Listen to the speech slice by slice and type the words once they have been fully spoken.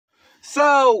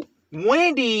So,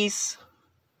 Wendy's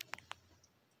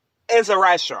is a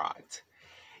restaurant.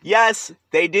 Yes,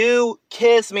 they do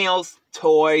kids meals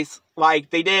toys. Like,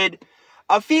 they did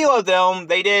a few of them.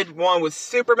 They did one with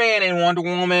Superman and Wonder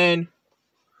Woman.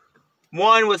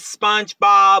 One with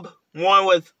SpongeBob. One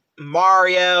with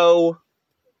Mario.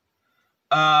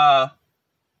 I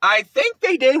think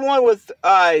they did one with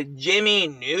Jimmy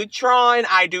Neutron.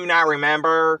 I do not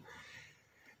remember.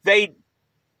 They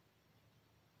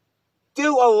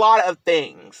do a lot of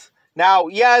things. Now,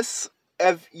 yes,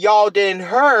 if y'all didn't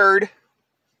heard,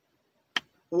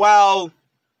 well,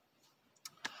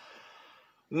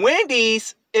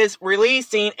 Wendy's is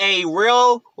releasing a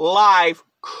real live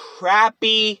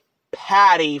Krabby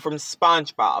Patty from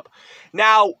SpongeBob.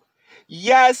 Now,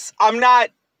 yes, I'm not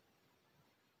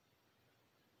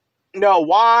know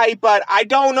why, but I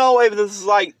don't know if this is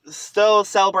like still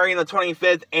celebrating the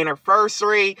 25th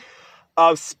anniversary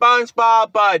of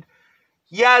SpongeBob, but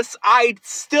yes, I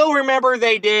still remember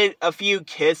they did a few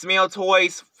kids meal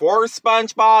toys for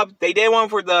SpongeBob. They did one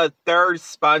for the third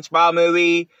SpongeBob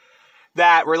movie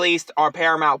that released on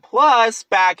Paramount Plus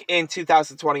back in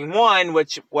 2021,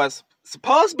 which was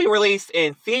supposed to be released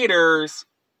in theaters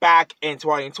back in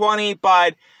 2020,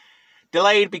 but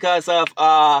delayed because of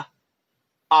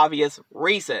obvious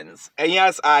reasons. And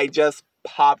yes, I just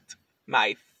popped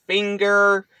my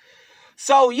finger.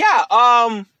 So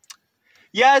yeah,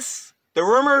 yes, the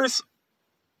rumors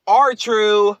are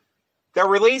true. They're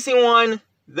releasing one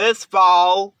this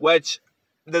fall, which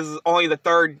this is only the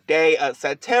 3rd day of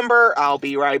September. I'll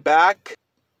be right back.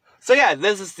 So yeah,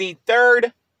 this is the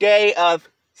 3rd day of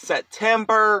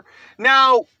September.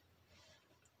 Now,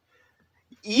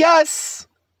 yes,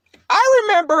 I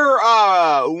remember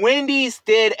Wendy's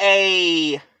did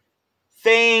a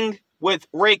thing with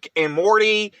Rick and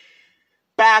Morty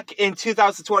back in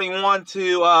 2021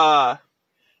 to,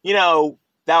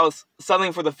 that was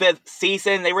something for the 5th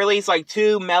season. They released like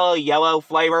 2 mellow yellow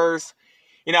flavors.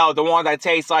 You know, the one that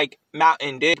tastes like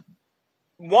Mountain Dew.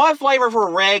 One flavor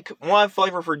for Rick, one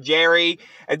flavor for Jerry.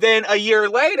 And then a year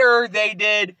later, they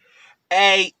did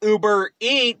a Uber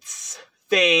Eats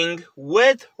thing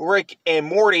with Rick and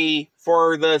Morty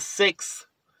for the 6th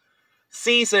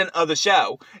season of the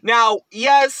show. Now,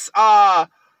 yes, now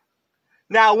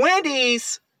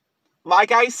Wendy's,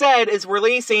 like I said, is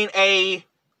releasing a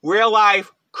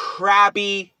real-life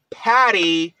Krabby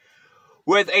Patty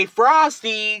with a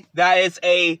Frosty that is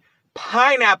a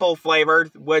pineapple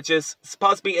flavored, which is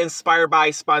supposed to be inspired by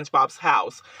SpongeBob's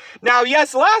house. Now,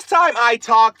 yes, last time I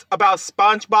talked about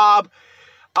SpongeBob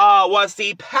was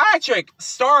the Patrick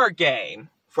Star game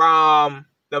from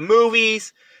the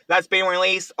movies that's being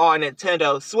released on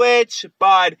Nintendo Switch,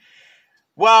 but,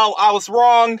 well, I was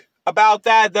wrong about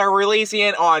that. They're releasing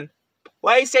it on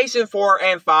PlayStation 4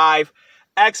 and 5,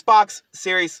 Xbox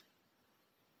Series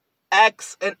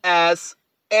X and S,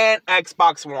 and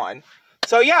Xbox One.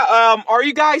 So yeah, are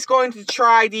you guys going to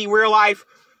try the real-life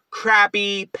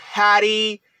Krabby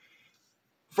Patty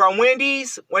from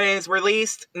Wendy's when it's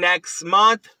released next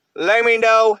month? Let me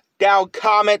know down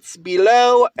comments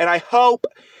below, and I hope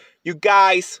you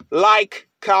guys like,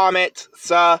 comment,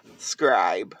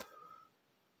 subscribe.